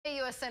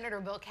U.S.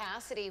 Senator Bill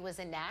Cassidy was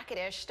in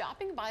Natchitoches,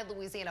 stopping by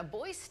Louisiana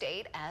Boys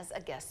State as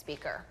a guest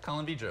speaker.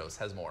 Colin Vidros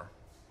has more.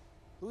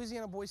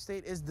 Louisiana Boys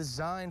State is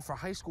designed for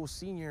high school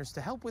seniors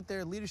to help with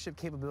their leadership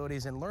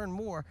capabilities and learn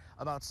more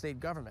about state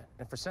government.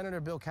 And for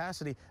Senator Bill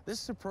Cassidy,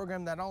 this is a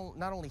program that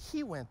not only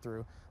he went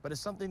through, but is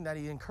something that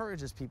he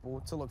encourages people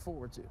to look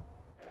forward to.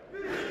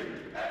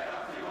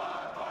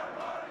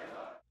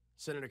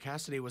 Senator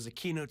Cassidy was a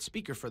keynote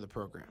speaker for the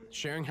program,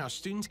 sharing how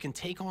students can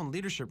take on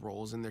leadership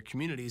roles in their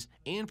communities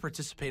and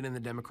participate in the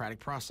democratic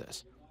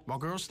process. While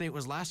Girls State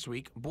was last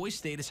week, Boys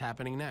State is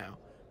happening now.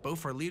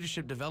 Both are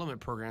leadership development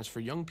programs for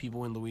young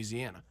people in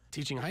Louisiana,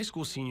 teaching high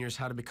school seniors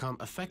how to become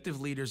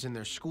effective leaders in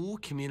their school,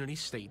 community,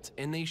 state,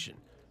 and nation.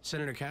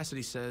 Senator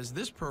Cassidy says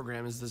this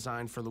program is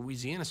designed for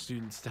Louisiana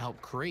students to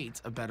help create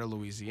a better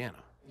Louisiana.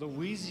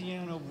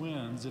 Louisiana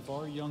wins if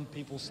our young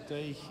people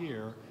stay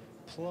here,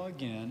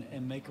 plug in,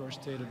 and make our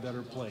state a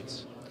better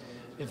place.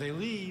 If they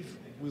leave,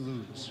 we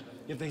lose.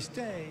 If they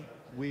stay,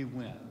 we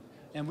win.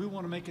 And we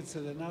want to make it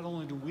so that not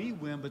only do we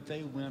win, but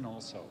they win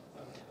also.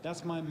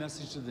 That's my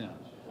message to them.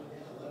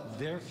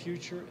 Their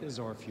future is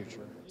our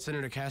future.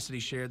 Senator Cassidy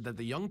shared that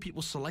the young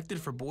people selected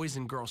for Boys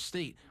and Girls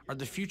State are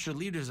the future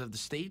leaders of the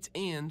state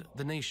and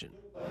the nation.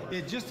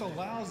 It just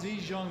allows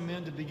these young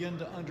men to begin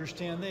to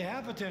understand they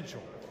have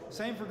potential.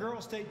 Same for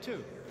Girls State,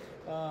 too.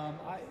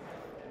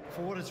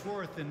 For what it's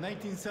worth, in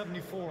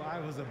 1974, I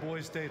was a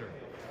Boys Stater.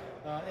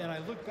 And I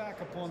look back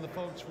upon the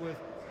folks with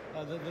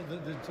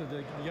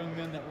the young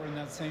men that were in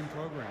that same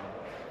program.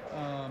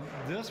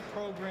 This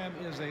program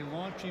is a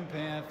launching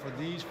pad for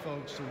these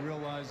folks to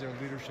realize their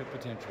leadership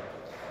potential.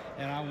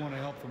 And I want to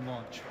help them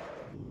launch.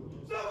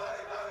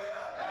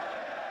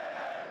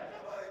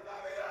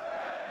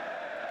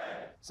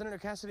 Senator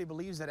Cassidy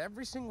believes that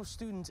every single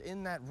student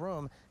in that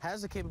room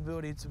has the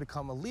capability to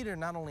become a leader,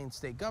 not only in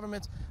state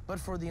government, but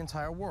for the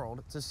entire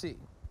world to see.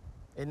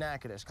 In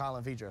Natchitoches,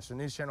 Colin Vidros for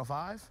News Channel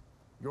 5,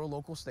 your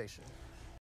local station.